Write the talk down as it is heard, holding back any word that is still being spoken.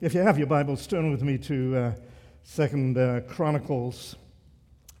If you have your Bibles, turn with me to 2 Chronicles.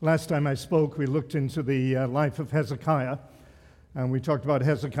 Last time I spoke, we looked into the life of Hezekiah, and we talked about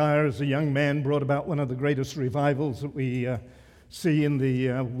Hezekiah as a young man brought about one of the greatest revivals that we see in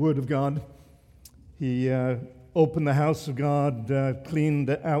the Word of God. He opened the house of God, cleaned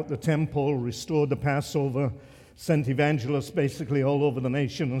out the temple, restored the Passover, sent evangelists basically all over the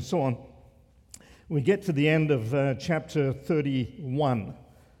nation, and so on. We get to the end of chapter 31.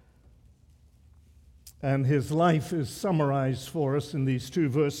 And his life is summarized for us in these two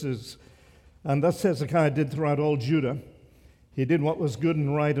verses. And thus Hezekiah did throughout all Judah. He did what was good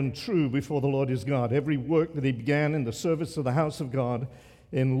and right and true before the Lord his God. Every work that he began in the service of the house of God,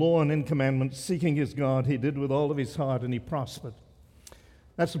 in law and in commandments, seeking his God, he did with all of his heart, and he prospered.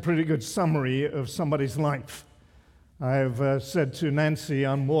 That's a pretty good summary of somebody's life. I've said to Nancy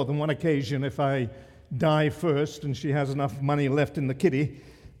on more than one occasion, if I die first and she has enough money left in the kitty,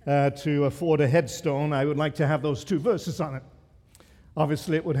 to afford a headstone, I would like to have those two verses on it.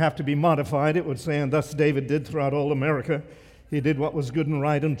 Obviously, it would have to be modified. It would say, and thus David did throughout all America. He did what was good and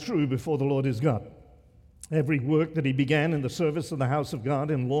right and true before the Lord his God. Every work that he began in the service of the house of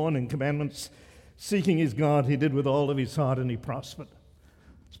God, in law and in commandments, seeking his God, he did with all of his heart, and he prospered.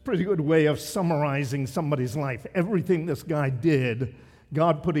 It's a pretty good way of summarizing somebody's life. Everything this guy did,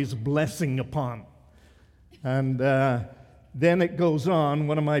 God put his blessing upon. And then it goes on,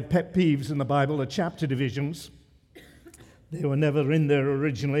 one of my pet peeves in the Bible are chapter divisions. They were never in there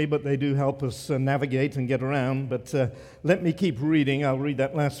originally, but they do help us navigate and get around. But let me keep reading. I'll read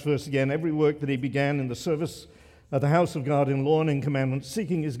that last verse again. Every work that he began in the service of the house of God, in law and in commandments,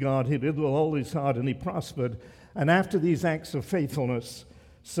 seeking his God, he did with all his heart, and he prospered. And after these acts of faithfulness,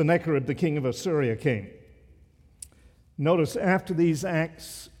 Sennacherib, the king of Assyria, came. Notice, after these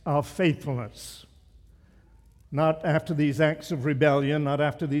acts of faithfulness. Not after these acts of rebellion, not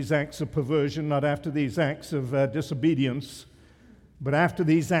after these acts of perversion, not after these acts of disobedience, but after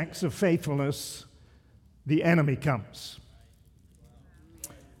these acts of faithfulness, the enemy comes.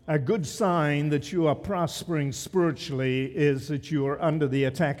 A good sign that you are prospering spiritually is that you are under the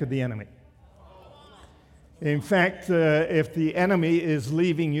attack of the enemy. In fact, if the enemy is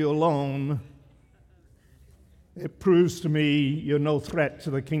leaving you alone, it proves to me you're no threat to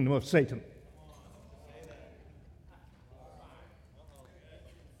the kingdom of Satan.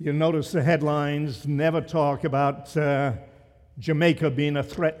 You'll notice the headlines never talk about Jamaica being a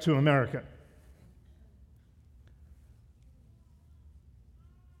threat to America.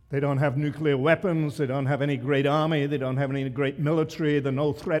 They don't have nuclear weapons. They don't have any great army. They don't have any great military. They're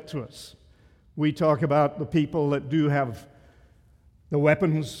no threat to us. We talk about the people that do have the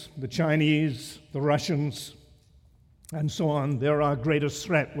weapons, the Chinese, the Russians, and so on. They're our greatest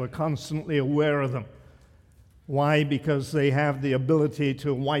threat. We're constantly aware of them. Why? Because they have the ability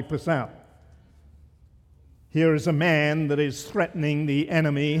to wipe us out. Here is a man that is threatening the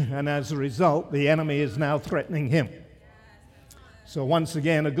enemy, and as a result, the enemy is now threatening him. So once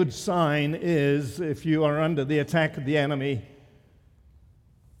again, a good sign is if you are under the attack of the enemy,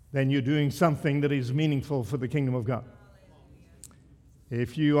 then you're doing something that is meaningful for the kingdom of God.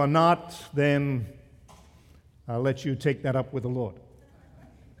 If you are not, then I'll let you take that up with the Lord.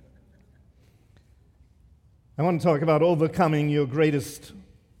 I want to talk about overcoming your greatest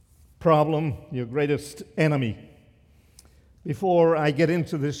problem, your greatest enemy. Before I get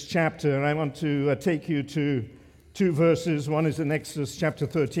into this chapter, I want to take you to two verses. One is in Exodus chapter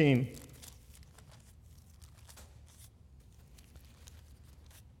 13.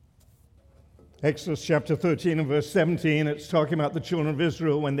 Exodus chapter 13 and verse 17, it's talking about the children of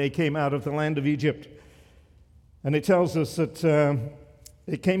Israel when they came out of the land of Egypt. And it tells us that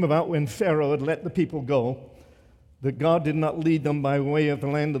it came about when Pharaoh had let the people go, that God did not lead them by way of the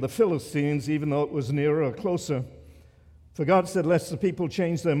land of the Philistines, even though it was nearer or closer. For God said, lest the people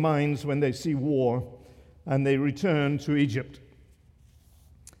change their minds when they see war, and they return to Egypt.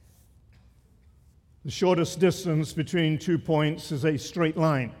 The shortest distance between 2 points is a straight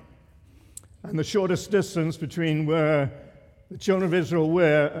line. And the shortest distance between where the children of Israel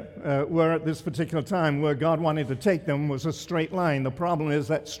were at this particular time, where God wanted to take them, was a straight line. The problem is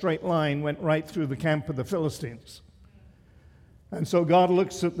that straight line went right through the camp of the Philistines. And so God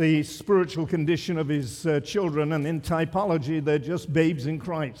looks at the spiritual condition of his children, and in typology, they're just babes in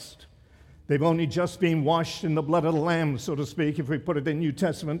Christ. They've only just been washed in the blood of the Lamb, so to speak, if we put it in New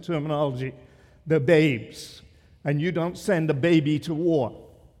Testament terminology. They're babes. And you don't send a baby to war.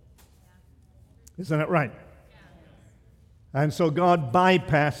 Isn't that right? And so God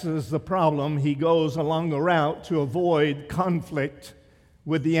bypasses the problem. He goes along the route to avoid conflict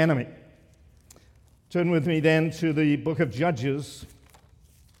with the enemy. Turn with me then to the book of Judges,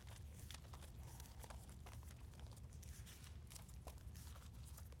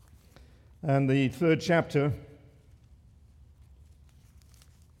 and the 3rd chapter.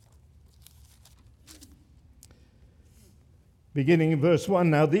 Beginning in verse 1,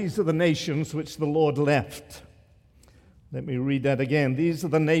 now these are the nations which the Lord left. Let me read that again. These are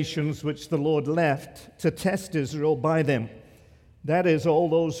the nations which the Lord left to test Israel by them. That is, all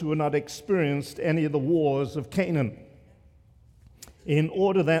those who had not experienced any of the wars of Canaan, in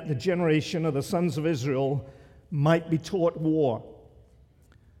order that the generation of the sons of Israel might be taught war.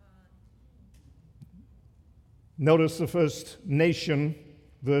 Notice the first nation,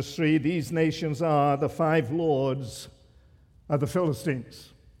 verse 3, these nations are the 5 lords of the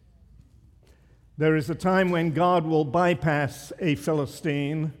Philistines. There is a time when God will bypass a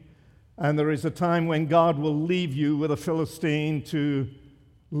Philistine, and there is a time when God will leave you with a Philistine to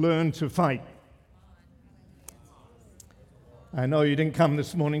learn to fight. I know you didn't come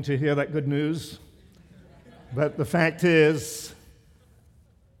this morning to hear that good news, but the fact is,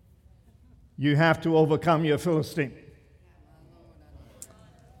 you have to overcome your Philistine.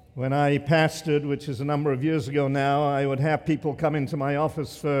 When I pastored, which is a number of years ago now, I would have people come into my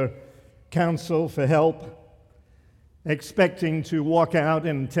office for counsel, for help, expecting to walk out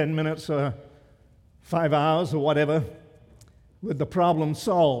in 10 minutes or 5 hours or whatever with the problem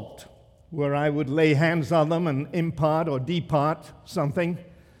solved, where I would lay hands on them and impart or depart something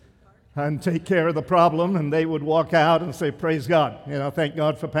and take care of the problem, and they would walk out and say, praise God, thank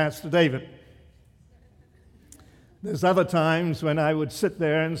God for Pastor David. There's other times when I would sit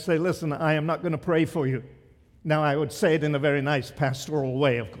there and say, listen, I am not going to pray for you. Now, I would say it in a very nice pastoral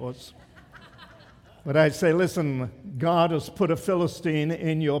way, of course. But I'd say, listen, God has put a Philistine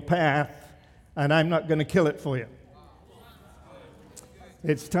in your path, and I'm not going to kill it for you.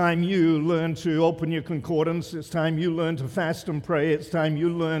 It's time you learn to open your concordance. It's time you learn to fast and pray. It's time you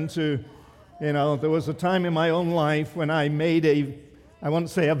learn to, there was a time in my own life when I made I won't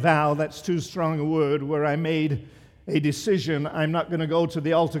say a vow, that's too strong a word, where I made a decision, I'm not going to go to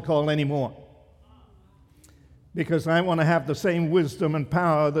the altar call anymore. Because I want to have the same wisdom and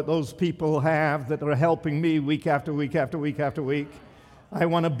power that those people have that are helping me week after week after week after week. I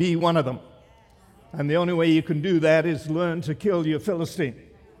want to be one of them. And the only way you can do that is learn to kill your Philistine.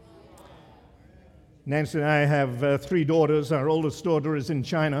 Nancy and I have 3 daughters. Our oldest daughter is in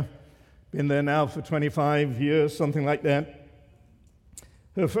China. Been there now for 25 years, something like that.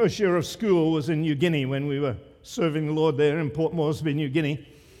 Her first year of school was in New Guinea when we were serving the Lord there in Port Moresby, New Guinea.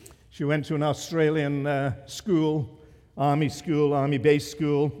 She went to an Australian school, army-based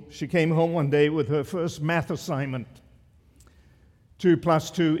school. She came home one day with her first math assignment. 2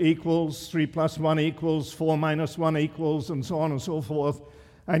 + 2 equals, 3 + 1 equals, 4 - 1 equals, and so on and so forth,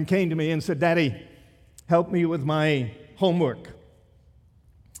 and came to me and said, Daddy, help me with my homework.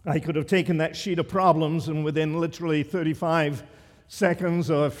 I could have taken that sheet of problems, and within literally 35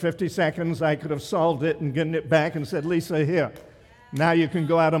 seconds or 50 seconds, I could have solved it and gotten it back and said, Lisa, here, now you can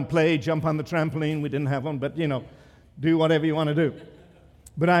go out and play, jump on the trampoline. We didn't have one, but, do whatever you want to do.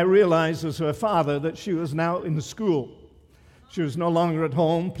 But I realized as her father that she was now in the school. She was no longer at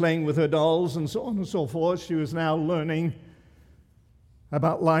home playing with her dolls and so on and so forth. She was now learning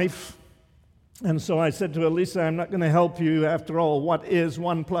about life. And so I said to her, Lisa, I'm not going to help you after all. What is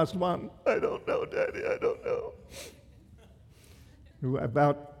 1 + 1? I don't know, Daddy, I don't know.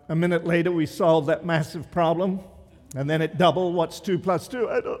 About a minute later, we solved that massive problem, and then it doubled. What's 2 + 2?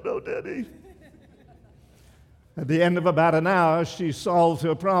 I don't know, Daddy. At the end of about an hour, she solved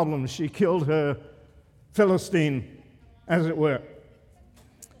her problem. She killed her Philistine, as it were.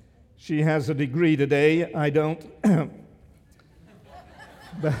 She has a degree today. I don't.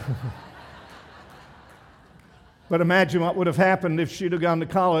 But imagine what would have happened if she'd have gone to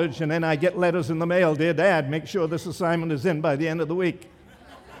college and then I get letters in the mail, Dear Dad, make sure this assignment is in by the end of the week.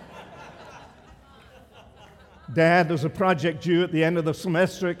 Dad, there's a project due at the end of the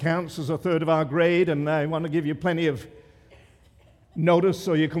semester. It counts as a third of our grade, and I want to give you plenty of notice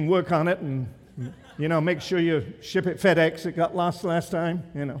so you can work on it and, make sure you ship it FedEx. It got lost last time,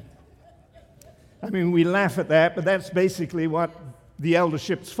 I mean, we laugh at that, but that's basically what the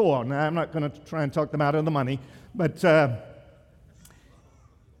eldership's for. Now, I'm not going to try and talk them out of the money, but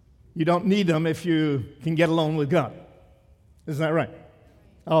you don't need them if you can get along with God. Isn't that right?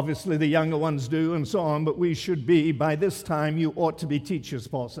 Obviously, the younger ones do and so on, but we should be, by this time, you ought to be teachers,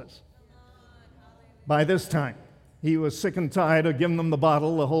 Paul says. By this time. He was sick and tired of giving them the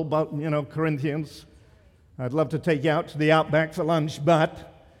bottle, the whole, Corinthians. I'd love to take you out to the Outback for lunch,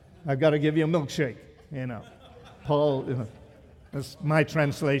 but I've got to give you a milkshake, Paul, that's my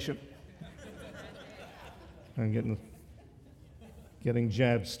translation. I'm getting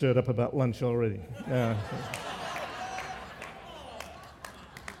Jab stirred up about lunch already.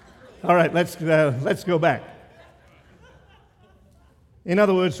 All right, let's go back. In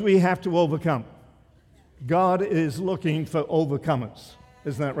other words, we have to overcome. God is looking for overcomers.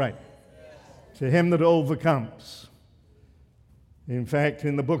 Isn't that right? To him that overcomes. In fact,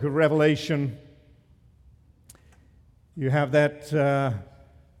 in the book of Revelation, you have that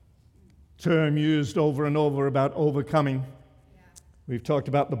term used over and over about overcoming. We've talked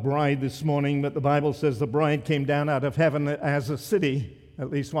about the bride this morning, but the Bible says the bride came down out of heaven as a city, at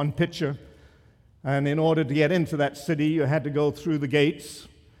least one picture. And in order to get into that city, you had to go through the gates.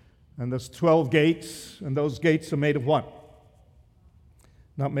 And there's 12 gates, and those gates are made of what?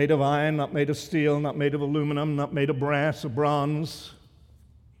 Not made of iron, not made of steel, not made of aluminum, not made of brass or bronze.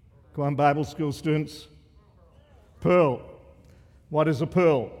 Come on, Bible school students. Pearl. What is a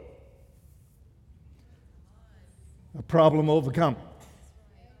pearl? A problem overcome.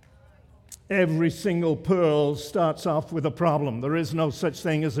 Every single pearl starts off with a problem. There is no such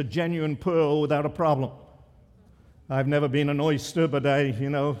thing as a genuine pearl without a problem. I've never been an oyster, but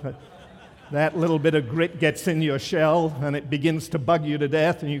that little bit of grit gets in your shell and it begins to bug you to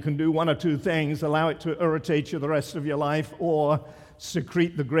death, and you can do one or two things: allow it to irritate you the rest of your life, or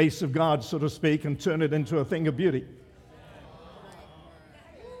secrete the grace of God, so to speak, and turn it into a thing of beauty.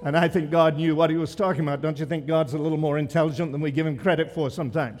 And I think God knew what he was talking about. Don't you think God's a little more intelligent than we give him credit for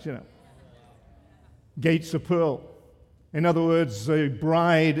sometimes, Gates of pearl. In other words, a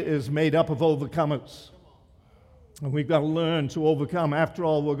bride is made up of overcomers. And we've got to learn to overcome. After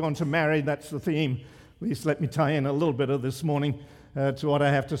all, we're going to marry. That's the theme. At least let me tie in a little bit of this morning to what I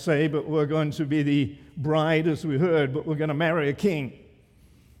have to say. But we're going to be the bride, as we heard, but we're going to marry a king.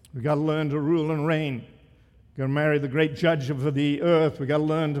 We've got to learn to rule and reign. We're going to marry the great judge of the earth. We've got to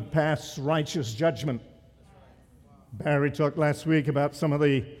learn to pass righteous judgment. Barry talked last week about some of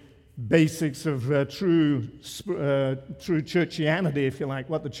the basics of true churchianity, if you like,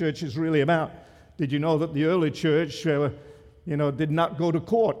 what the church is really about. Did you know that the early church, did not go to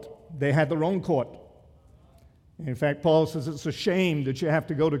court? They had their own court. In fact, Paul says it's a shame that you have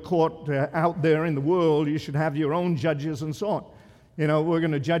to go to court out there in the world. You should have your own judges and so on. We're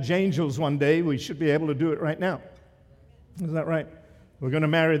going to judge angels one day. We should be able to do it right now. Is that right? We're going to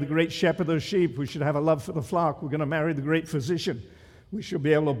marry the great shepherd of the sheep. We should have a love for the flock. We're going to marry the great physician. We should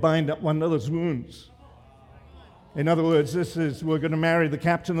be able to bind up one another's wounds. In other words, we're going to marry the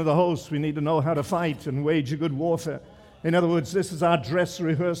captain of the host. We need to know how to fight and wage a good warfare. In other words, this is our dress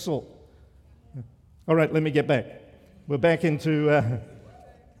rehearsal. All right, let me get back. We're back into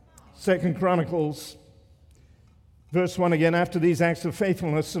 2 Chronicles, verse 1 again. After these acts of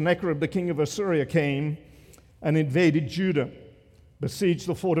faithfulness, Sennacherib, the king of Assyria, came and invaded Judah, besieged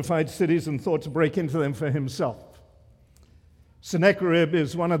the fortified cities, and thought to break into them for himself. Sennacherib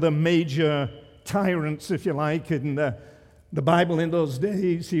is one of the major tyrants, if you like, in the Bible in those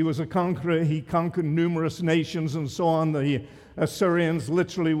days. He was a conqueror. He conquered numerous nations and so on. The Assyrians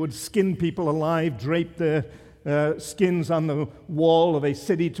literally would skin people alive, drape their skins on the wall of a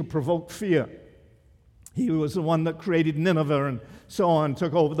city to provoke fear. He was the one that created Nineveh and so on,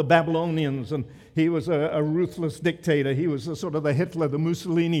 took over the Babylonians, and he was a ruthless dictator. He was sort of the Hitler, the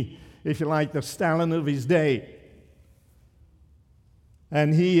Mussolini, if you like, the Stalin of his day.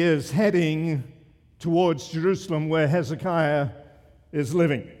 And he is heading towards Jerusalem, where Hezekiah is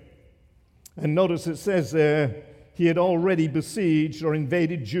living. And notice it says there, he had already besieged or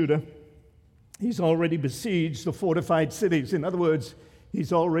invaded Judah. He's already besieged the fortified cities. In other words,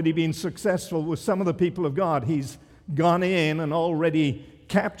 he's already been successful with some of the people of God. He's gone in and already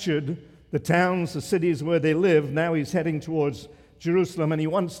captured the towns, the cities where they live. Now he's heading towards Jerusalem, and he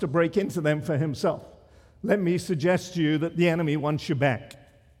wants to break into them for himself. Let me suggest to you that the enemy wants you back.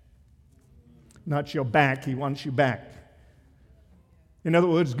 Not your back, he wants you back. In other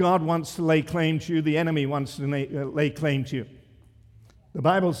words, God wants to lay claim to you, the enemy wants to lay claim to you. The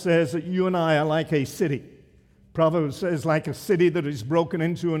Bible says that you and I are like a city. Proverbs says, like a city that is broken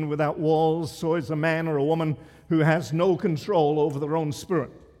into and without walls, so is a man or a woman who has no control over their own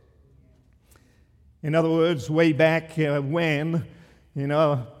spirit. In other words, way back when,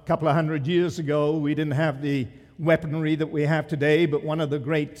 a couple of hundred years ago, we didn't have the weaponry that we have today, but one of the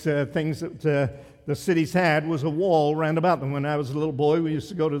great things that the cities had was a wall round about them. When I was a little boy, we used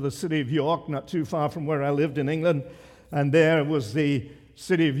to go to the city of York, not too far from where I lived in England, and there was the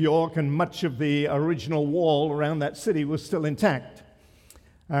city of York, and much of the original wall around that city was still intact.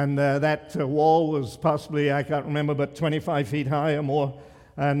 And that wall was possibly, I can't remember, but 25 feet high or more,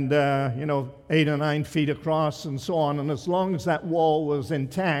 and 8 or 9 feet across and so on. And as long as that wall was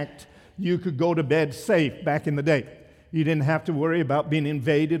intact, you could go to bed safe back in the day. You didn't have to worry about being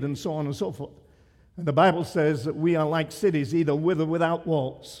invaded and so on and so forth. And the Bible says that we are like cities, either with or without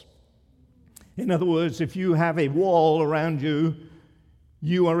walls. In other words, if you have a wall around you,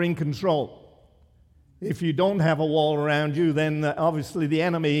 you are in control. If you don't have a wall around you, then obviously the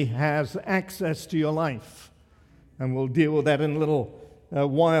enemy has access to your life. And we'll deal with that in a little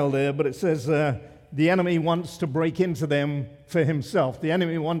while there. But it says the enemy wants to break into them for himself. The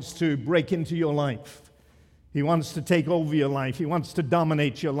enemy wants to break into your life. He wants to take over your life. He wants to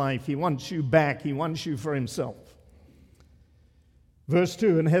dominate your life. He wants you back. He wants you for himself. Verse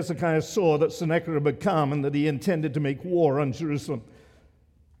 2, and Hezekiah saw that Sennacherib had come and that he intended to make war on Jerusalem.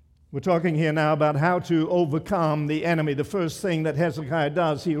 We're talking here now about how to overcome the enemy. The first thing that Hezekiah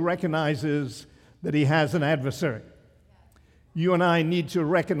does, he recognizes that he has an adversary. You and I need to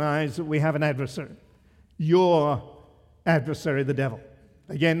recognize that we have an adversary. Your adversary, the devil.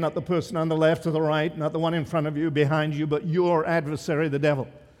 Again, not the person on the left or the right, not the one in front of you, behind you, but your adversary, the devil.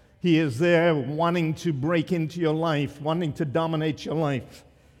 He is there wanting to break into your life, wanting to dominate your life.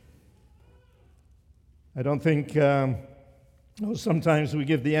 I don't think sometimes we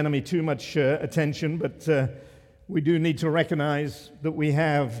give the enemy too much attention, but we do need to recognize that we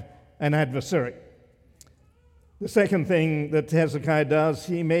have an adversary. The second thing that Hezekiah does,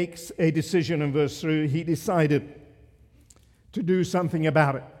 he makes a decision in verse 3. He decided to do something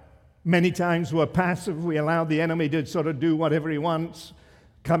about it. Many times we're passive. We allow the enemy to sort of do whatever he wants,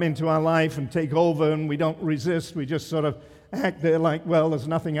 come into our life and take over, and we don't resist. We just sort of act there like, well, there's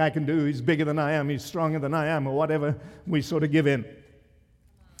nothing I can do. He's bigger than I am. He's stronger than I am, or whatever. We sort of give in.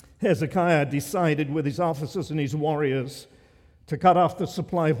 Hezekiah decided with his officers and his warriors to cut off the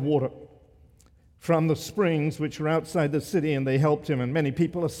supply of water from the springs which were outside the city, and they helped him. And many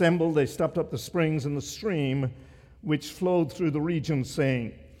people assembled. They stopped up the springs and the stream which flowed through the region,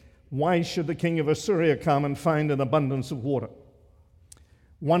 saying, why should the king of Assyria come and find an abundance of water?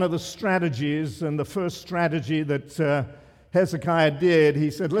 One of the strategies, and the first strategy that Hezekiah did,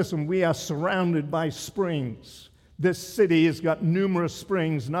 he said, listen, we are surrounded by springs. This city has got numerous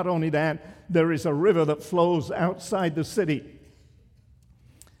springs. Not only that, there is a river that flows outside the city.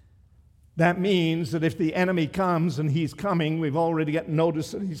 That means that if the enemy comes, and he's coming, we've already got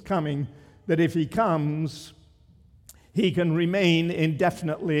notice that he's coming, that if he comes, he can remain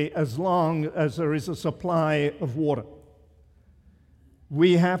indefinitely as long as there is a supply of water.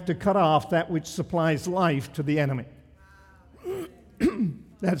 We have to cut off that which supplies life to the enemy.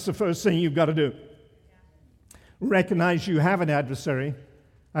 That's the first thing you've got to do. Recognize you have an adversary,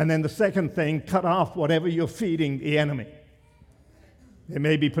 and then the second thing, cut off whatever you're feeding the enemy. It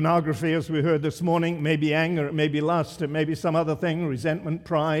may be pornography, as we heard this morning. It may be anger. It may be lust. It may be some other thing, resentment,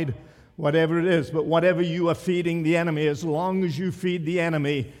 pride, whatever it is. But whatever you are feeding the enemy, as long as you feed the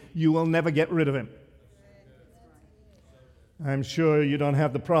enemy, you will never get rid of him. I'm sure you don't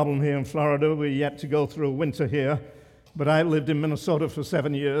have the problem here in Florida. We're yet to go through a winter here. But I lived in Minnesota for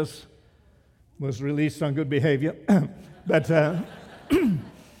 7 years, was released on good behavior. But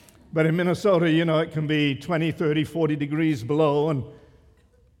in Minnesota, you know, it can be 20, 30, 40 degrees below, and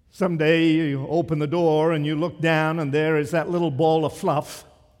someday you open the door and you look down, and there is that little ball of fluff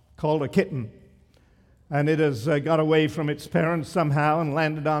called a kitten. And it has got away from its parents somehow and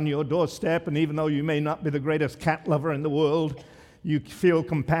landed on your doorstep. And even though you may not be the greatest cat lover in the world, you feel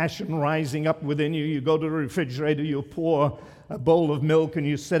compassion rising up within you. You go to the refrigerator, you pour a bowl of milk, and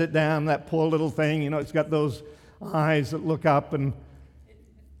you set it down. That poor little thing, you know, it's got those eyes that look up, and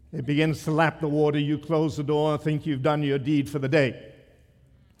it begins to lap the water. You close the door and think you've done your deed for the day.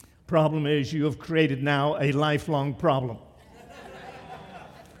 Problem is, you have created now a lifelong problem.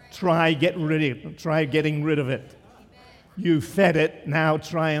 Try getting rid of it. You fed it, now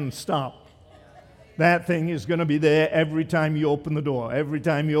try and stop. That thing is going to be there every time you open the door, every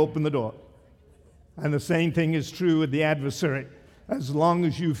time you open the door. And the same thing is true with the adversary. As long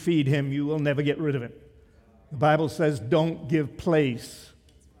as you feed him, you will never get rid of him. The Bible says, don't give place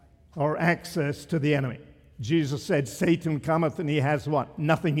or access to the enemy. Jesus said, Satan cometh and he has what?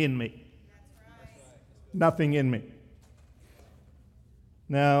 Nothing in me. Nothing in me.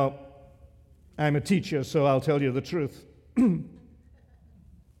 Now, I'm a teacher, so I'll tell you the truth.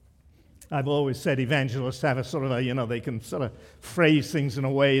 I've always said evangelists have a sort of a, they can sort of phrase things in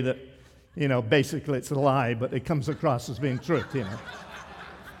a way that, basically it's a lie, but it comes across as being truth,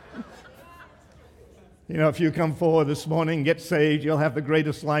 if you come forward this morning, get saved, you'll have the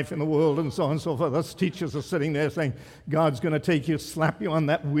greatest life in the world, and so on and so forth. Us teachers are sitting there saying, God's going to take you, slap you on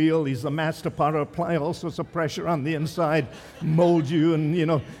that wheel. He's the master potter, apply all sorts of pressure on the inside, mold you, and,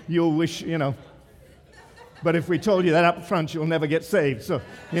 you'll wish, But if we told you that up front, you'll never get saved. So,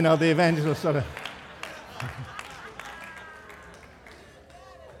 the evangelist sort of...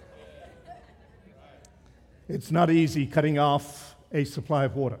 It's not easy cutting off a supply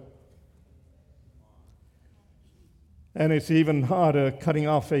of water. And it's even harder cutting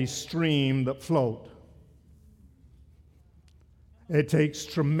off a stream that flowed. It takes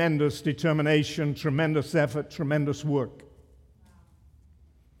tremendous determination, tremendous effort, tremendous work.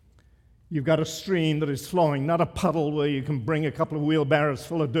 You've got a stream that is flowing, not a puddle where you can bring a couple of wheelbarrows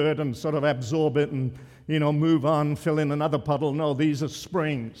full of dirt and sort of absorb it and, move on, fill in another puddle. No, these are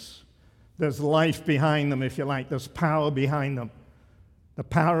springs. There's life behind them, if you like. There's power behind them. The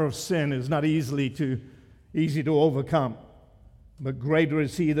power of sin is not easy to overcome, but greater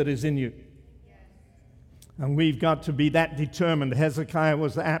is he that is in you. And we've got to be that determined. Hezekiah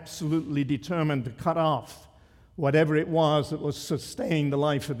was absolutely determined to cut off whatever it was that was sustaining the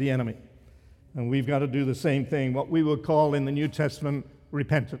life of the enemy. And we've got to do the same thing, what we would call in the New Testament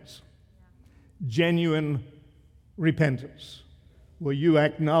repentance. Genuine repentance, where you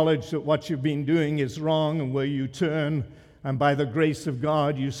acknowledge that what you've been doing is wrong and where you turn, and by the grace of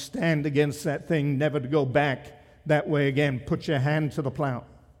God, you stand against that thing, never to go back that way again. Put your hand to the plow.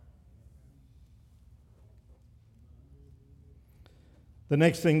 The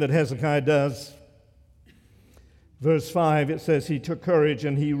next thing that Hezekiah does, verse 5, it says he took courage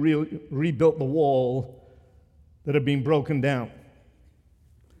and he rebuilt the wall that had been broken down.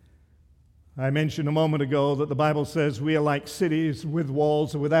 I mentioned a moment ago that the Bible says we are like cities with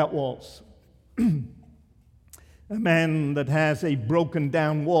walls or without walls. A man that has a broken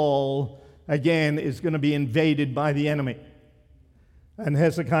down wall, again, is going to be invaded by the enemy. And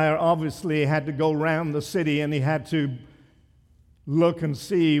Hezekiah obviously had to go around the city and he had to look and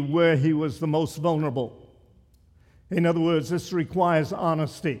see where he was the most vulnerable. In other words, this requires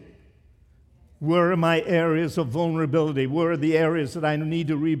honesty. Where are my areas of vulnerability? Where are the areas that I need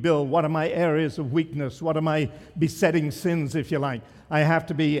to rebuild? What are my areas of weakness? What are my besetting sins, if you like? I have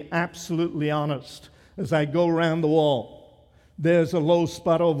to be absolutely honest as I go around the wall. There's a low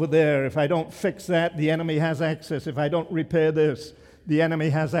spot over there. If I don't fix that, the enemy has access. If I don't repair this, the enemy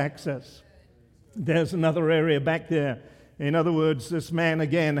has access. There's another area back there. In other words, this man,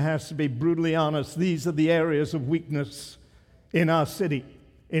 again, has to be brutally honest. These are the areas of weakness in our city,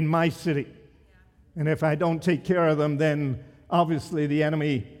 in my city. And if I don't take care of them, then obviously the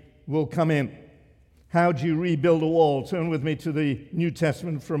enemy will come in. How do you rebuild a wall? Turn with me to the New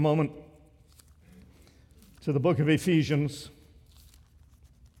Testament for a moment, to the book of Ephesians.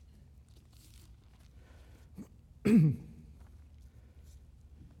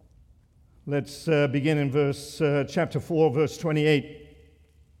 Let's begin in chapter 4, verse 28.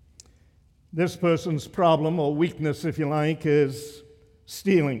 This person's problem, or weakness, if you like, is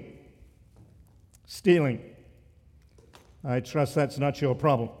stealing. Stealing. I trust that's not your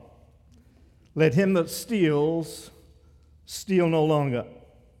problem. Let him that steals, steal no longer.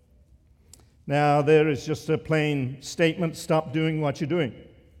 Now, there is just a plain statement, stop doing what you're doing.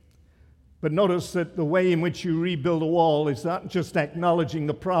 But notice that the way in which you rebuild a wall is not just acknowledging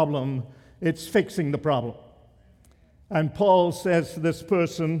the problem, it's fixing the problem. And Paul says to this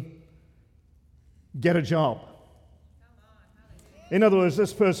person, get a job. In other words,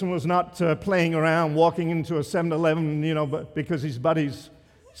 this person was not playing around, walking into a 7-Eleven, because his buddies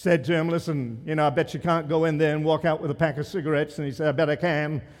said to him, listen, I bet you can't go in there and walk out with a pack of cigarettes. And he said, I bet I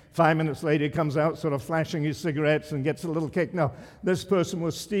can. 5 minutes later, he comes out sort of flashing his cigarettes and gets a little kick. No, this person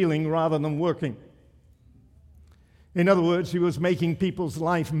was stealing rather than working. In other words, he was making people's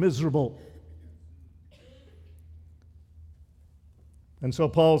life miserable. And so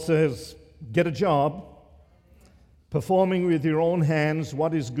Paul says, get a job, performing with your own hands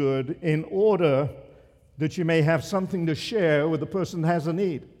what is good, in order that you may have something to share with the person that has a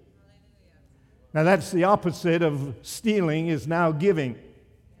need. Now that's the opposite of stealing, is now giving.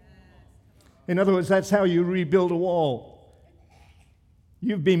 In other words, that's how you rebuild a wall.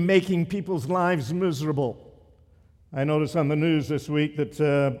 You've been making people's lives miserable. I noticed on the news this week that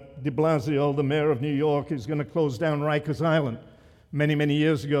de Blasio, the mayor of New York, is going to close down Rikers Island. Many, many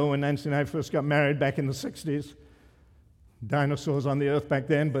years ago, when Nancy and I first got married back in the 60s, dinosaurs on the earth back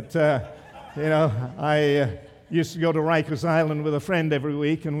then, but I used to go to Rikers Island with a friend every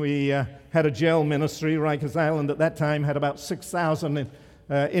week, and we had a jail ministry. Rikers Island at that time had about 6,000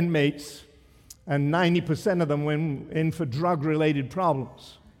 inmates, and 90% of them went in for drug-related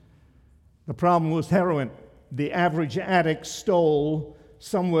problems. The problem was heroin. The average addict stole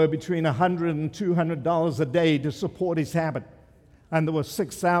somewhere between $100 and $200 a day to support his habit. And there were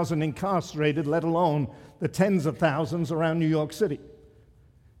 6,000 incarcerated, let alone the tens of thousands around New York City.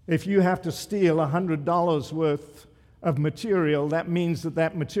 If you have to steal $100 worth of material, that means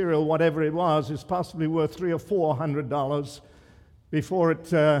that material, whatever it was, is possibly worth $300 or $400 before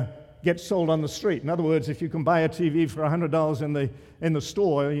it gets sold on the street. In other words, if you can buy a TV for $100 in the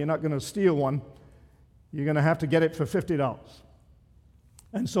store, you're not going to steal one. you're going to have to get it for $50.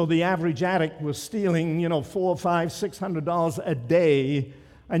 And so the average addict was stealing, $400, $500, $600 a day.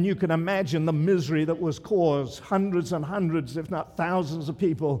 And you can imagine the misery that was caused. Hundreds and hundreds, if not thousands of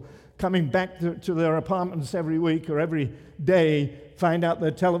people coming back to their apartments every week or every day, find out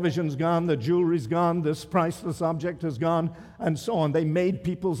their television's gone, their jewelry's gone, this priceless object is gone, and so on. They made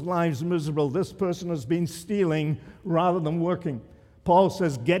people's lives miserable. This person has been stealing rather than working. Paul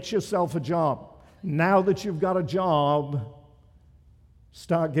says, get yourself a job. Now that you've got a job,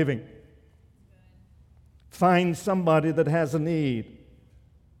 start giving. Find somebody that has a need.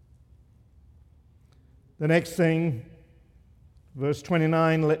 The next thing, verse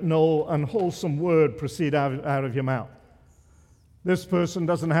 29, let no unwholesome word proceed out of your mouth. This person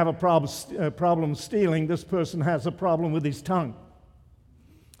doesn't have a problem stealing. This person has a problem with his tongue.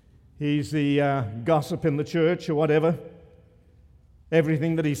 He's the gossip in the church or whatever.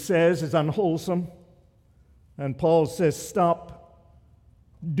 Everything that he says is unwholesome. And Paul says, stop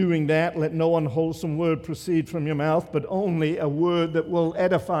doing that. Let no unwholesome word proceed from your mouth, but only a word that will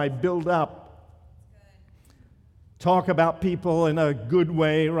edify, build up. Talk about people in a good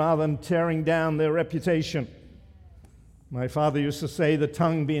way rather than tearing down their reputation. My father used to say the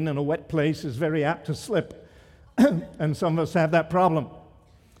tongue being in a wet place is very apt to slip. And some of us have that problem.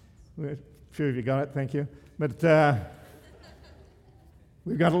 A few of you got it, thank you. But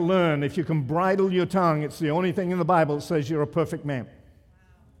we've got to learn. If you can bridle your tongue, it's the only thing in the Bible that says you're a perfect man.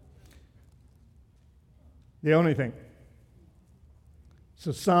 The only thing. It's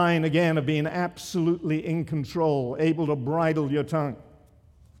a sign, again, of being absolutely in control, able to bridle your tongue.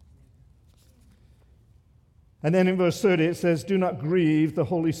 And then in verse 30 it says, do not grieve the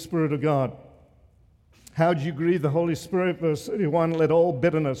Holy Spirit of God. How do you grieve the Holy Spirit? Verse 31, let all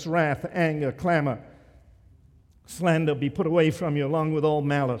bitterness, wrath, anger, clamor, slander be put away from you, along with all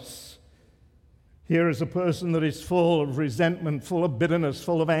malice. Here is a person that is full of resentment, full of bitterness,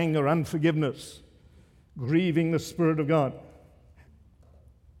 full of anger, unforgiveness, grieving the Spirit of God.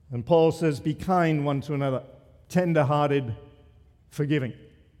 And Paul says, be kind one to another, tender-hearted, forgiving.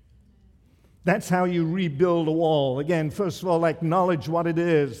 That's how you rebuild a wall. Again, first of all, acknowledge what it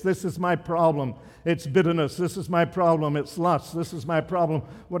is. This is my problem. It's bitterness. This is my problem. It's lust. This is my problem.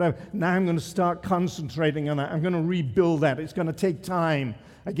 Whatever. Now I'm going to start concentrating on that. I'm going to rebuild that. It's going to take time.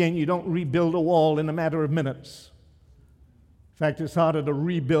 Again, you don't rebuild a wall in a matter of minutes. In fact, it's harder to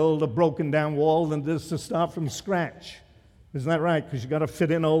rebuild a broken down wall than it is to start from scratch. Isn't that right? Because you've got to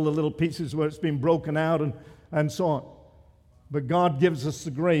fit in all the little pieces where it's been broken out and so on. But God gives us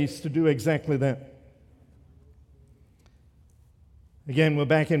the grace to do exactly that. Again, we're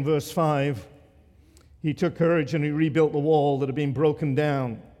back in verse 5. He took courage and he rebuilt the wall that had been broken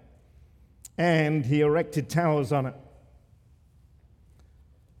down, and he erected towers on it.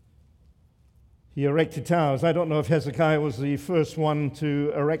 He erected towers. I don't know if Hezekiah was the first one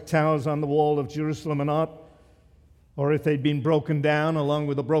to erect towers on the wall of Jerusalem or not, or if they'd been broken down along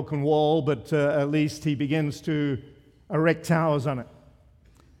with a broken wall, but at least he begins to erect towers on it.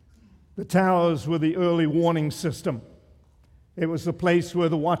 The towers were the early warning system. It was the place where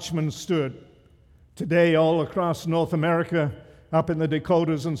the watchmen stood. Today, all across North America, up in the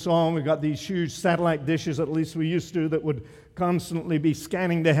Dakotas and so on, we've got these huge satellite dishes, at least we used to, that would constantly be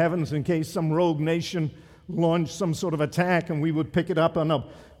scanning the heavens in case some rogue nation launched some sort of attack, and we would pick it up on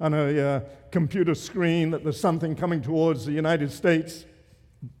a computer screen that there's something coming towards the United States,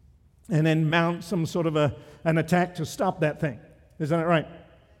 and then mount some sort of an attack to stop that thing. Isn't that right?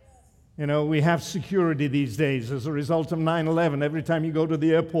 You know, we have security these days as a result of 9/11. Every time you go to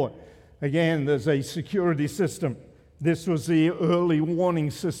the airport, again, there's a security system. This was the early warning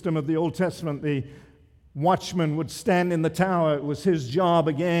system of the Old Testament. The watchman would stand in the tower. It was his job,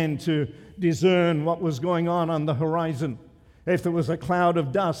 again, to discern what was going on the horizon. If there was a cloud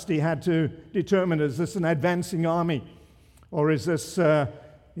of dust, he had to determine, is this an advancing army? Or is this a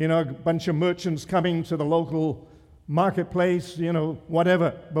bunch of merchants coming to the local marketplace,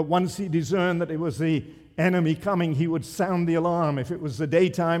 whatever. But once he discerned that it was the enemy coming, he would sound the alarm. If it was the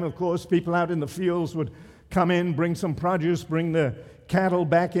daytime, of course, people out in the fields would come in, bring some produce, bring the cattle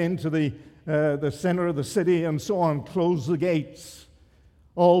back into the center of the city and so on, close the gates,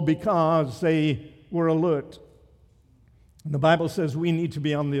 all because they were alert. And the Bible says we need to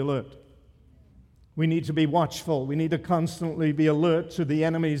be on the alert. We need to be watchful. We need to constantly be alert to the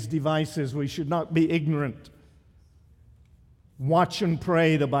enemy's devices. We should not be ignorant. Watch and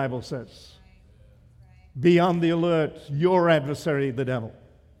pray, the Bible says. Be on the alert, your adversary, the devil.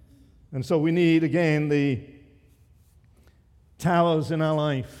 And so we need, again, the towers in our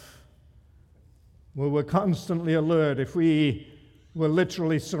life where we're constantly alert. If we were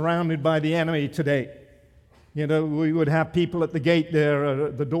literally surrounded by the enemy today, You know, we would have people at the gate there,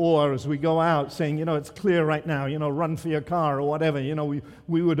 at the door as we go out saying, you know, it's clear right now, you know, run for your car or whatever. You know,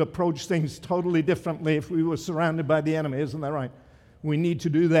 we would approach things totally differently if we were surrounded by the enemy. Isn't that right? We need to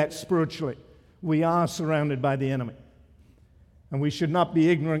do that spiritually. We are surrounded by the enemy. And we should not be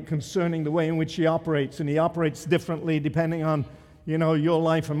ignorant concerning the way in which he operates. And he operates differently depending on, you know, your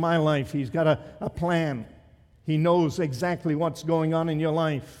life and my life. He's got a plan. He knows exactly what's going on in your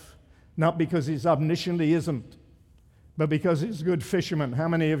life. Not because he's omniscient, he isn't, but because he's a good fisherman. How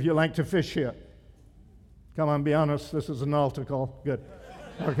many of you like to fish here? Come on, be honest. This is an altar call. Good.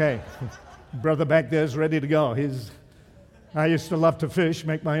 Okay. Brother back there is ready to go. I used to love to fish,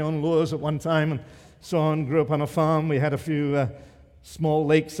 make my own lures at one time, and so on. Grew up on a farm. We had a few small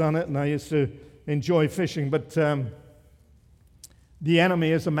lakes on it, and I used to enjoy fishing. But the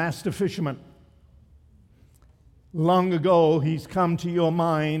enemy is a master fisherman. Long ago, he's come to your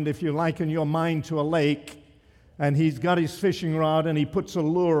mind, if you liken your mind to a lake, and he's got his fishing rod and he puts a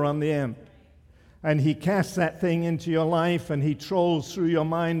lure on the end. And he casts that thing into your life and he trolls through your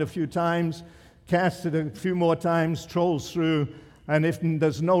mind a few times, casts it a few more times, trolls through, and if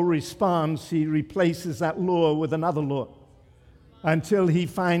there's no response, he replaces that lure with another lure until he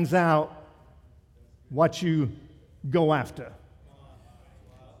finds out what you go after.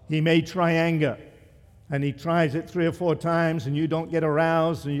 He may try anger. And he tries it 3 or 4 times, and you don't get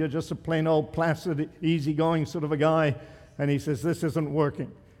aroused, and you're just a plain old placid, easygoing sort of a guy. And he says, this isn't working.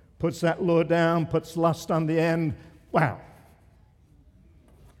 Puts that lure down, puts lust on the end. Wow.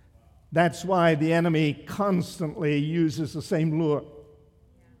 That's why the enemy constantly uses the same lure.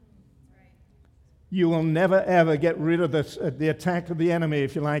 You will never, ever get rid of the attack of the enemy,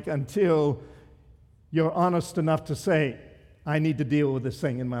 if you like, until you're honest enough to say, I need to deal with this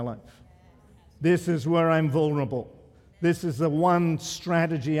thing in my life. This is where I'm vulnerable. This is the one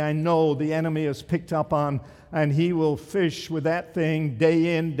strategy I know the enemy has picked up on, and he will fish with that thing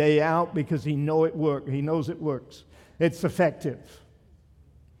day in, day out, because he knows it works. It's effective.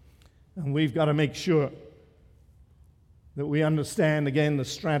 And we've got to make sure that we understand, again, the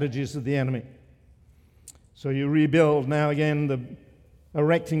strategies of the enemy. So you rebuild now again the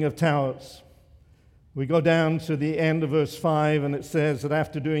erecting of towers. We go down to the end of verse 5, and it says that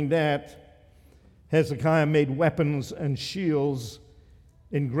after doing that, Hezekiah made weapons and shields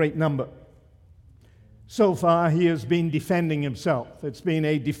in great number. So far, he has been defending himself. It's been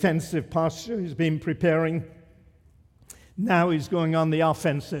a defensive posture. He's been preparing. Now he's going on the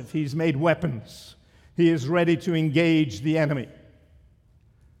offensive. He's made weapons. He is ready to engage the enemy.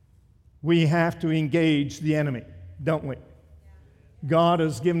 We have to engage the enemy, don't we? God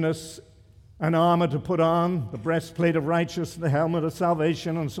has given us an armor to put on, the breastplate of righteousness, the helmet of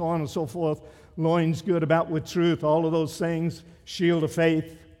salvation, and so on and so forth. Loins girt about with truth, all of those things, shield of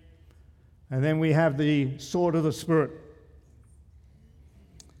faith. And then we have the sword of the Spirit.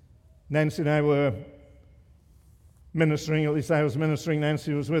 Nancy and I were ministering, at least I was ministering.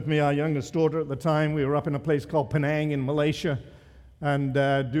 Nancy was with me, our youngest daughter at the time. We were up in a place called Penang in Malaysia and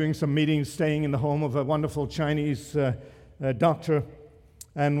doing some meetings, staying in the home of a wonderful Chinese doctor.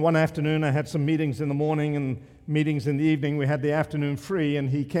 And one afternoon, I had some meetings in the morning and meetings in the evening. We had the afternoon free, and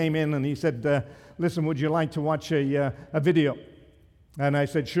he came in and he said, listen, would you like to watch a video? And I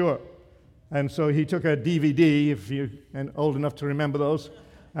said, sure. And so he took a DVD, if you're old enough to remember those,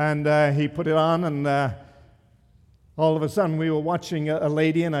 and he put it on, and all of a sudden we were watching a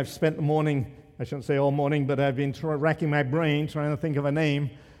lady, and I've spent the morning, I shouldn't say all morning, but I've been racking my brain trying to think of a name.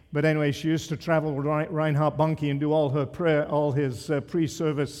 But anyway, she used to travel with Reinhard Bonnke and do all her prayer, all his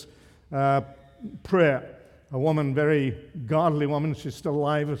pre-service prayer. A woman, very godly woman. She's still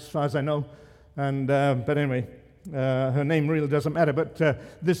alive as far as I know. And but anyway, her name really doesn't matter. But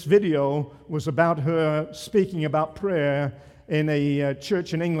this video was about her speaking about prayer in a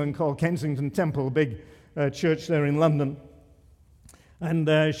church in England called Kensington Temple, a big church there in London.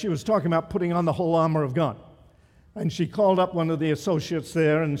 And she was talking about putting on the whole armor of God. And she called up one of the associates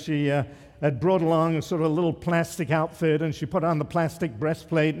there, and she had brought along a sort of little plastic outfit, and she put on the plastic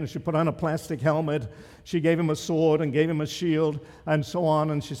breastplate, and she put on a plastic helmet. She gave him a sword and gave him a shield, and so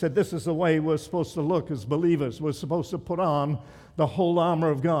on. And she said, this is the way we're supposed to look as believers. We're supposed to put on the whole armor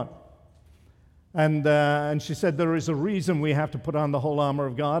of God. And she said, there is a reason we have to put on the whole armor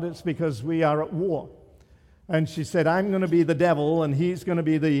of God. It's because we are at war. And she said, I'm going to be the devil, and he's going to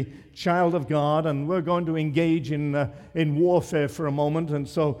be the child of God, and we're going to engage in warfare for a moment. And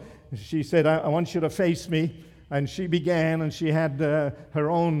so she said, I want you to face me. And she began, and she had her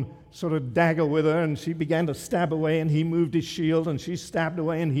own sort of dagger with her, and she began to stab away, and he moved his shield, and she stabbed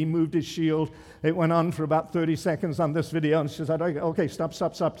away, and he moved his shield. It went on for about 30 seconds on this video, and she said, okay, stop.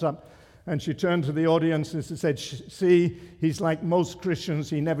 And she turned to the audience and she said, see, he's like most Christians.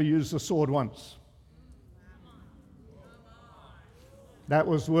 He never used a sword once. That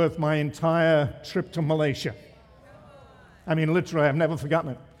was worth my entire trip to Malaysia. I mean, literally, I've never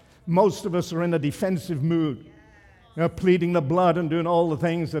forgotten it. Most of us are in a defensive mood, pleading the blood and doing all the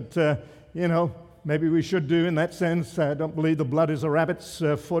things that, maybe we should do in that sense. I don't believe the blood is a rabbit's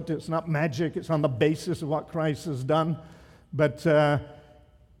foot. It's not magic. It's on the basis of what Christ has done. But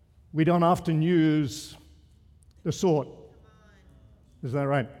we don't often use the sword. Is that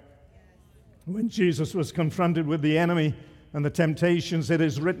right? When Jesus was confronted with the enemy and the temptations, it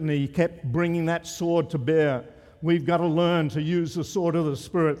is written, he kept bringing that sword to bear. We've got to learn to use the sword of the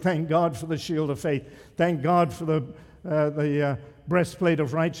Spirit. Thank God for the shield of faith. Thank God for the breastplate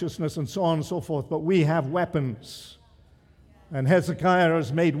of righteousness and so on and so forth. But we have weapons. And Hezekiah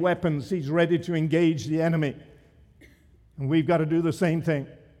has made weapons. He's ready to engage the enemy. And we've got to do the same thing.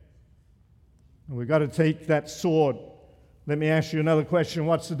 And we've got to take that sword. Let me ask you another question.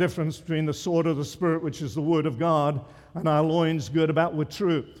 What's the difference between the sword of the Spirit, which is the Word of God, and our loins girt about with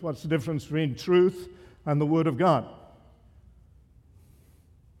truth? What's the difference between truth and the Word of God?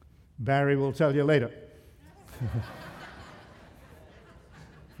 Barry will tell you later.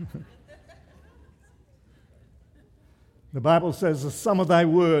 The Bible says the sum of thy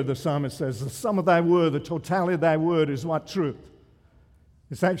word, the psalmist says, the sum of thy word, the totality of thy word is what? Truth.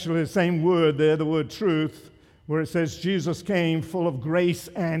 It's actually the same word there, the word truth, where it says Jesus came full of grace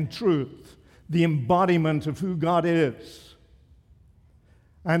and truth, the embodiment of who God is.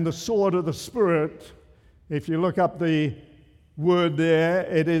 And the sword of the Spirit, if you look up the word there,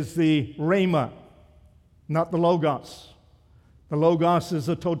 it is the rhema, not the logos. The logos is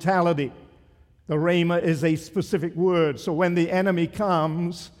a totality. The rhema is a specific word. So when the enemy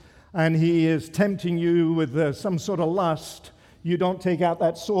comes and he is tempting you with some sort of lust, you don't take out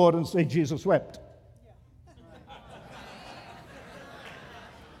that sword and say, Jesus wept.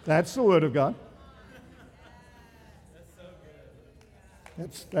 That's the Word of God.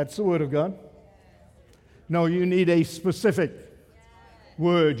 That's the Word of God. No, you need a specific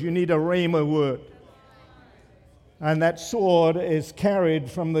word. You need a rhema word. And that sword is carried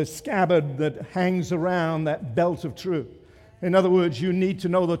from the scabbard that hangs around that belt of truth. In other words, you need to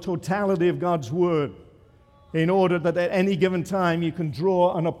know the totality of God's Word in order that at any given time you can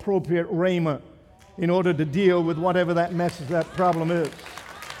draw an appropriate rhema in order to deal with whatever that message, that problem is.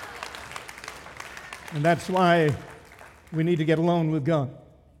 And that's why we need to get alone with God.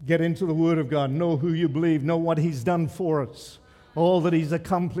 Get into the Word of God. Know who you believe. Know what He's done for us. All that He's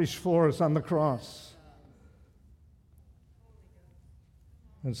accomplished for us on the cross.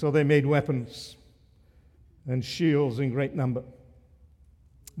 And so they made weapons and shields in great number.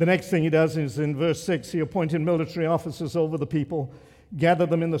 The next thing he does is in verse 6, he appointed military officers over the people,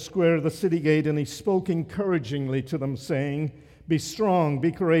 gathered them in the square of the city gate, and he spoke encouragingly to them, saying, be strong,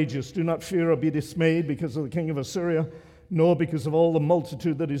 be courageous, do not fear or be dismayed because of the king of Assyria, nor because of all the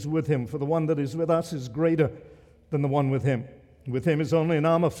multitude that is with him. For the one that is with us is greater than the one with him. With him is only an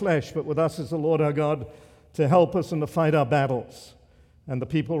arm of flesh, but with us is the Lord our God to help us and to fight our battles. And the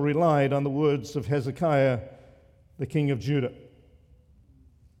people relied on the words of Hezekiah, the king of Judah.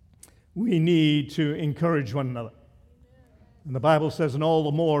 We need to encourage one another. And the Bible says, and all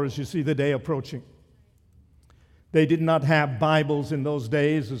the more as you see the day approaching. They did not have Bibles in those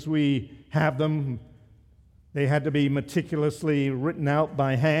days as we have them. They had to be meticulously written out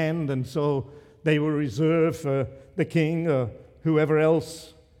by hand, and so they were reserved for the king or whoever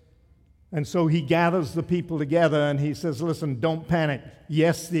else. And so he gathers the people together and he says, listen, don't panic.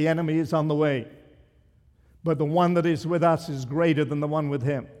 Yes, the enemy is on the way, but the one that is with us is greater than the one with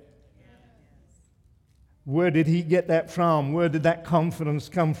him. Where did he get that from? Where did that confidence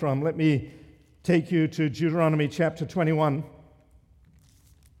come from? Let me take you to Deuteronomy chapter 21.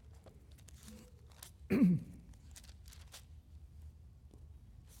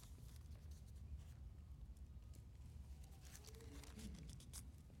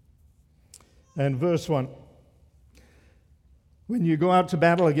 And verse 1. When you go out to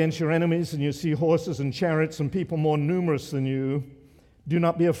battle against your enemies and you see horses and chariots and people more numerous than you, do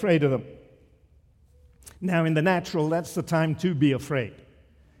not be afraid of them. Now, in the natural, that's the time to be afraid.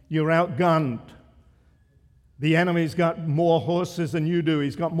 You're outgunned. The enemy's got more horses than you do.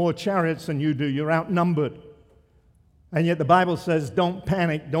 He's got more chariots than you do. You're outnumbered. And yet the Bible says, don't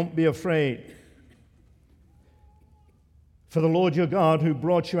panic, don't be afraid. For the Lord your God, who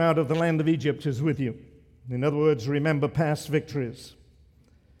brought you out of the land of Egypt, is with you. In other words, remember past victories.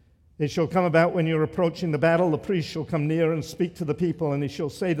 It shall come about when you're approaching the battle, the priest shall come near and speak to the people, and he shall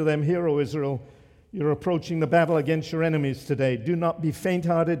say to them, Hear, O Israel, You're approaching the battle against your enemies today. Do not be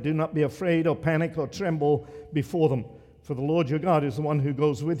faint-hearted. Do not be afraid or panic or tremble before them. For the Lord your God is the one who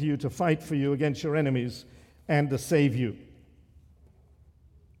goes with you to fight for you against your enemies and to save you.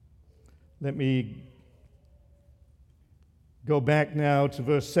 Let me go back now to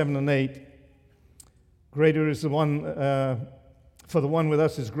verse 7 and 8. Greater is the one, for the one with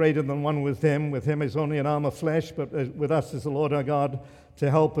us is greater than the one with him. With him is only an arm of flesh, but with us is the Lord our God to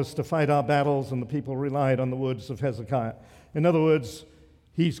help us to fight our battles. And the people relied on the words of Hezekiah. In other words,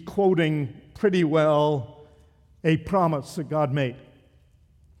 he's quoting pretty well a promise that God made.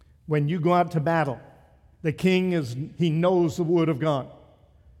 When you go out to battle, the king he knows the word of God.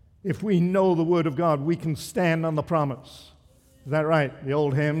 If we know the word of God, we can stand on the promise. Is that right? The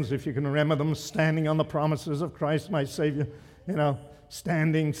old hymns, if you can remember them, standing on the promises of Christ, my Savior.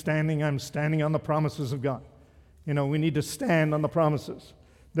 Standing, I'm standing on the promises of God. We need to stand on the promises.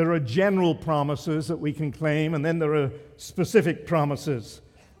 There are general promises that we can claim, and then there are specific promises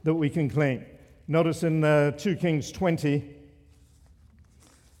that we can claim. Notice in 2 Kings 20,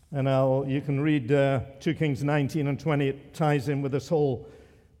 and you can read 2 Kings 19 and 20. It ties in with this whole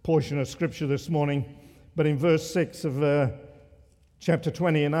portion of Scripture this morning. But in verse 6 of chapter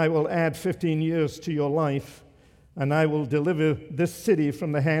 20, and I will add 15 years to your life, and I will deliver this city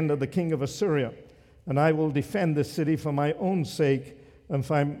from the hand of the king of Assyria, and I will defend this city for my own sake and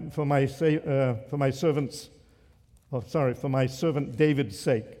for my servant David's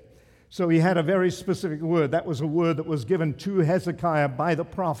sake. So he had a very specific word. That was a word that was given to Hezekiah by the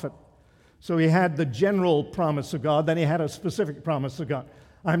prophet. So he had the general promise of God, then he had a specific promise of God.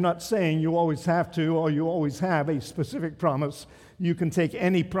 I'm not saying you always have to or you always have a specific promise. You can take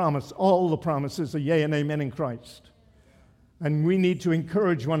any promise. All the promises are yea and amen in Christ. And we need to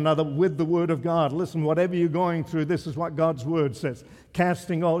encourage one another with the word of God. Listen, whatever you're going through, this is what God's word says.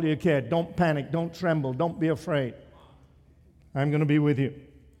 Casting all your care. Don't panic. Don't tremble. Don't be afraid. I'm going to be with you.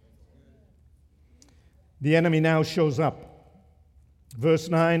 The enemy now shows up. Verse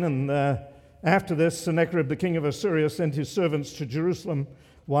 9, and after this, Sennacherib, the king of Assyria, sent his servants to Jerusalem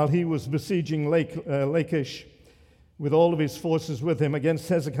while he was besieging Lachish with all of his forces with him against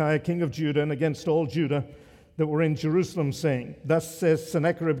Hezekiah, king of Judah, and against all Judah that were in Jerusalem, saying, Thus says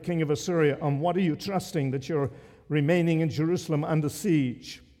Sennacherib, king of Assyria, on what are you trusting that you're remaining in Jerusalem under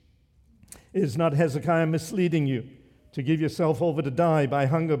siege? Is not Hezekiah misleading you to give yourself over to die by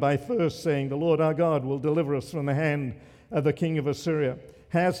hunger, by thirst, saying, The Lord our God will deliver us from the hand of the king of Assyria?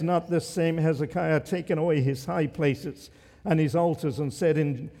 Has not this same Hezekiah taken away his high places and his altars, and said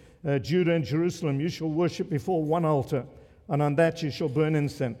in Judah and Jerusalem, You shall worship before one altar, and on that you shall burn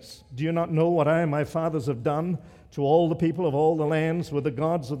incense? Do you not know what I and my fathers have done to all the people of all the lands? Were the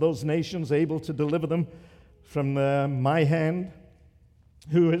gods of those nations able to deliver them from my hand?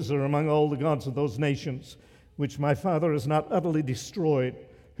 Who is there among all the gods of those nations which my father has not utterly destroyed,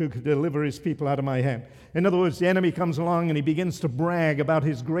 who could deliver his people out of my hand? In other words, the enemy comes along and he begins to brag about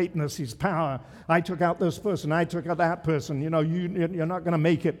his greatness, his power. I took out this person, I took out that person. You're not going to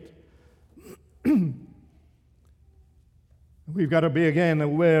make it. We've got to be, again,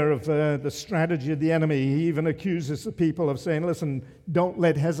 aware of the strategy of the enemy. He even accuses the people of saying, listen, don't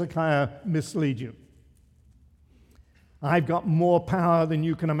let Hezekiah mislead you. I've got more power than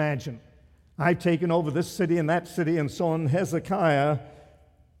you can imagine. I've taken over this city and that city and so on. Hezekiah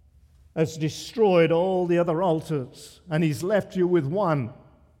has destroyed all the other altars, and he's left you with one.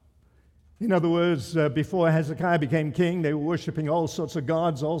 In other words, before Hezekiah became king, they were worshiping all sorts of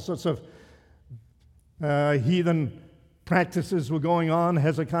gods, all sorts of heathen practices were going on.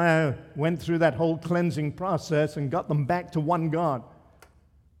 Hezekiah went through that whole cleansing process and got them back to one God.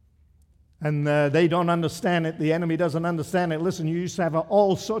 And they don't understand it. The enemy doesn't understand it. Listen, you used to have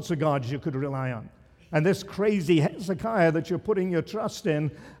all sorts of gods you could rely on. And this crazy Hezekiah that you're putting your trust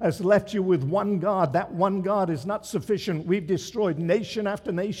in has left you with one God. That one God is not sufficient. We've destroyed nation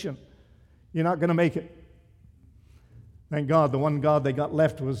after nation. You're not going to make it. Thank God, the one God they got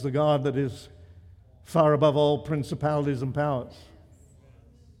left was the God that is far above all principalities and powers.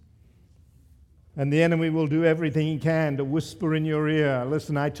 And the enemy will do everything he can to whisper in your ear,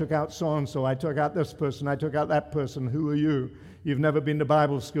 listen, I took out so-and-so, I took out this person, I took out that person. Who are you? You've never been to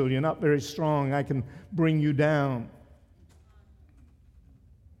Bible school. You're not very strong. I can bring you down.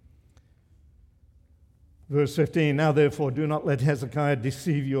 Verse 15, now therefore do not let Hezekiah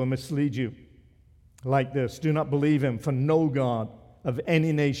deceive you or mislead you like this. Do not believe him, for no God of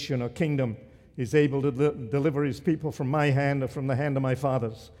any nation or kingdom is able to deliver his people from my hand or from the hand of my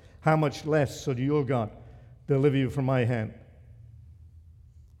fathers. How much less should your God deliver you from my hand?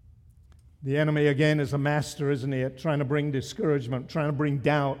 The enemy, again, is a master, isn't he, at trying to bring discouragement, trying to bring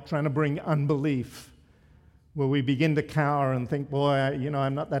doubt, trying to bring unbelief, where we begin to cower and think, boy,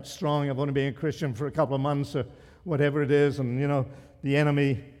 I'm not that strong. I've only been a Christian for a couple of months or whatever it is. And, the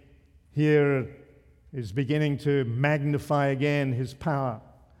enemy here is beginning to magnify again his power.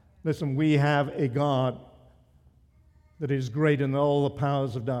 Listen, we have a God that is greater than all the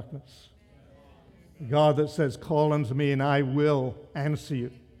powers of darkness. A God that says, call unto me and I will answer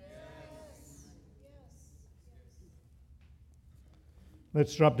you.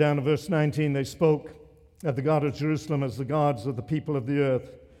 Let's drop down to verse 19. They spoke of the God of Jerusalem as the gods of the people of the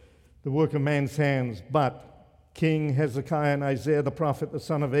earth, the work of man's hands. But King Hezekiah and Isaiah the prophet, the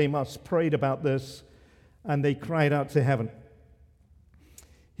son of Amos, prayed about this, and they cried out to heaven.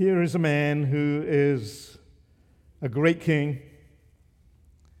 Here is a man who is a great king,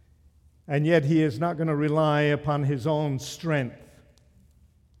 and yet he is not going to rely upon his own strength.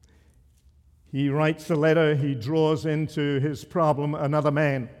 He writes a letter, he draws into his problem another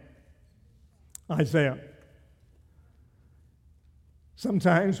man, Isaiah.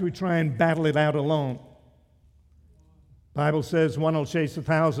 Sometimes we try and battle it out alone. The Bible says one will chase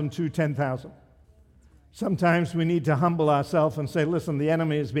 1,000, 2, 10,000. Sometimes we need to humble ourselves and say, listen, the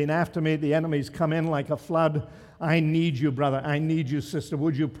enemy has been after me. The enemy's come in like a flood. I need you, brother. I need you, sister.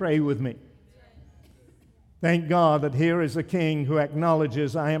 Would you pray with me? Thank God that here is a king who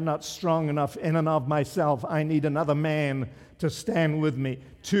acknowledges I am not strong enough in and of myself. I need another man to stand with me.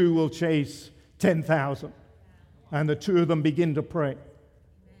 2 will chase 10,000. And the 2 of them begin to pray.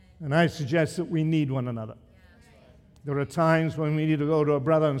 And I suggest that we need one another. There are times when we need to go to a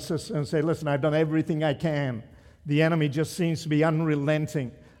brother and sister and say, listen, I've done everything I can. The enemy just seems to be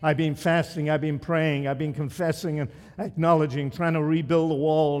unrelenting. I've been fasting, I've been praying, I've been confessing and acknowledging, trying to rebuild the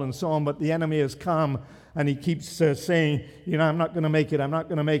wall and so on, but the enemy has come and he keeps saying, I'm not going to make it, I'm not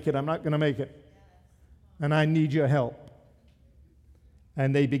going to make it, I'm not going to make it. And I need your help.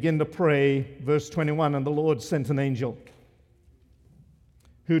 And they begin to pray, verse 21, and the Lord sent an angel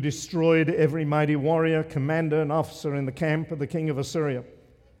who destroyed every mighty warrior, commander, and officer in the camp of the king of Assyria.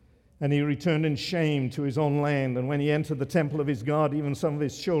 And he returned in shame to his own land. And when he entered the temple of his God, even some of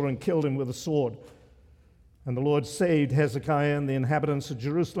his children killed him with a sword. And the Lord saved Hezekiah and the inhabitants of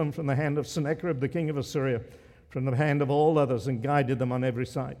Jerusalem from the hand of Sennacherib, the king of Assyria, from the hand of all others, and guided them on every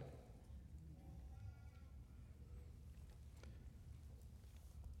side.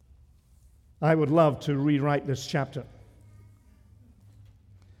 I would love to rewrite this chapter.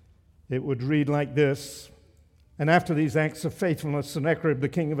 It would read like this. And after these acts of faithfulness, Sennacherib, the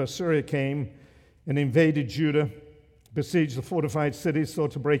king of Assyria, came and invaded Judah, besieged the fortified cities,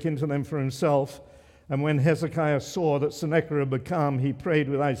 sought to break into them for himself. And when Hezekiah saw that Sennacherib had come, he prayed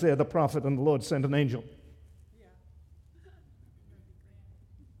with Isaiah the prophet, and the Lord sent an angel.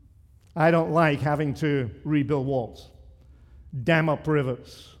 I don't like having to rebuild walls, dam up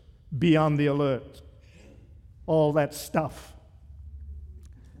rivers, be on the alert, all that stuff.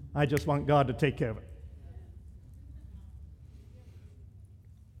 I just want God to take care of it.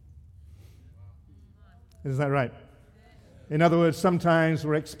 Is that right? In other words, sometimes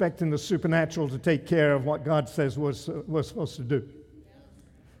we're expecting the supernatural to take care of what God says we're supposed to do.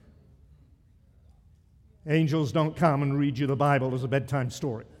 Angels don't come and read you the Bible as a bedtime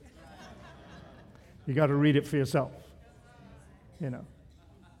story. You got to read it for yourself.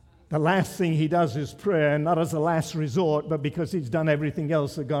 The last thing he does is prayer, not as a last resort, but because he's done everything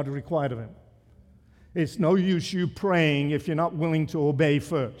else that God required of him. It's no use you praying if you're not willing to obey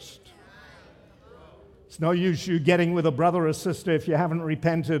first. It's no use you getting with a brother or sister if you haven't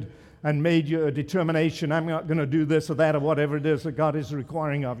repented and made your determination, I'm not going to do this or that or whatever it is that God is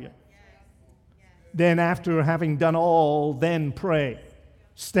requiring of you. Then after having done all, then pray.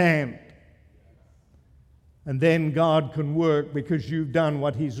 Stand. And then God can work because you've done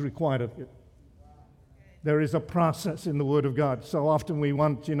what he's required of you. There is a process in the Word of God. So often we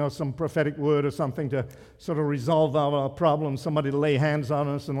want, some prophetic word or something to sort of resolve our problems, somebody to lay hands on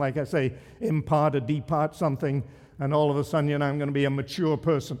us and, like I say, impart or depart something, and all of a sudden, I'm going to be a mature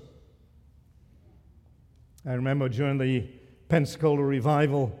person. I remember during the Pensacola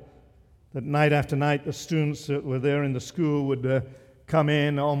revival that night after night, the students that were there in the school would come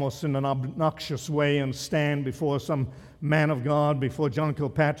in almost in an obnoxious way and stand before some man of God, before John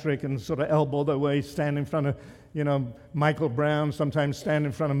Kilpatrick, and sort of elbow their way, stand in front of, Michael Brown, sometimes stand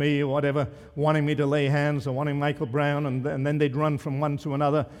in front of me or whatever, wanting me to lay hands or wanting Michael Brown, and then they'd run from one to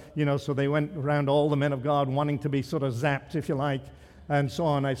another, so they went around all the men of God wanting to be sort of zapped, if you like, and so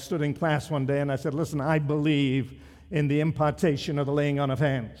on. I stood in class one day and I said, listen, I believe in the impartation of the laying on of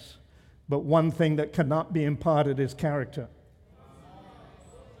hands, but one thing that cannot be imparted is character.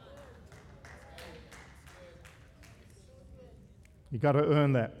 You got to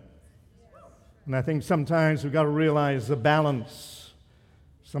earn that. And I think sometimes we've got to realize the balance.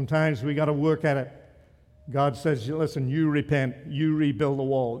 Sometimes we got to work at it. God says, listen, you repent, you rebuild the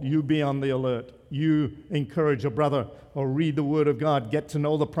wall, you be on the alert, you encourage a brother or read the Word of God, get to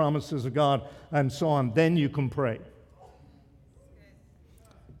know the promises of God, and so on. Then you can pray.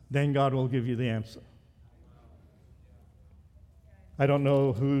 Then God will give you the answer. I don't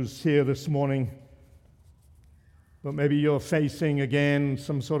know who's here this morning, but maybe you're facing again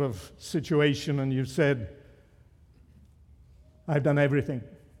some sort of situation and you've said, I've done everything.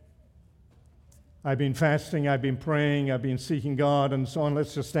 I've been fasting, I've been praying, I've been seeking God, and so on.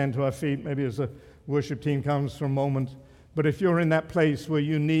 Let's just stand to our feet, maybe as the worship team comes for a moment. But if you're in that place where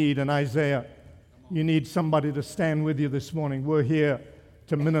you need an Isaiah, you need somebody to stand with you this morning, we're here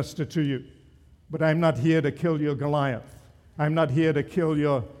to minister to you. But I'm not here to kill your Goliath. I'm not here to kill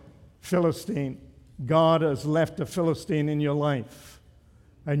your Philistine. God has left a Philistine in your life,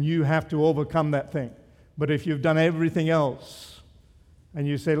 and you have to overcome that thing. But if you've done everything else, and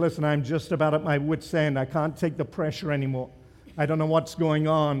you say, listen, I'm just about at my wit's end. I can't take the pressure anymore. I don't know what's going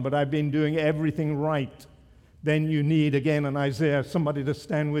on, but I've been doing everything right. Then you need, again, an Isaiah, somebody to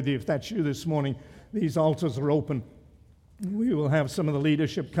stand with you. If that's you this morning, these altars are open. We will have some of the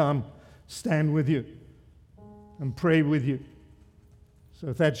leadership come, stand with you, and pray with you. So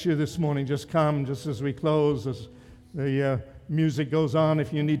if that's you this morning, just come just as we close, as the music goes on.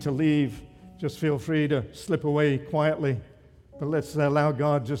 If you need to leave, just feel free to slip away quietly. But let's allow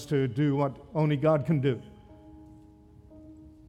God just to do what only God can do.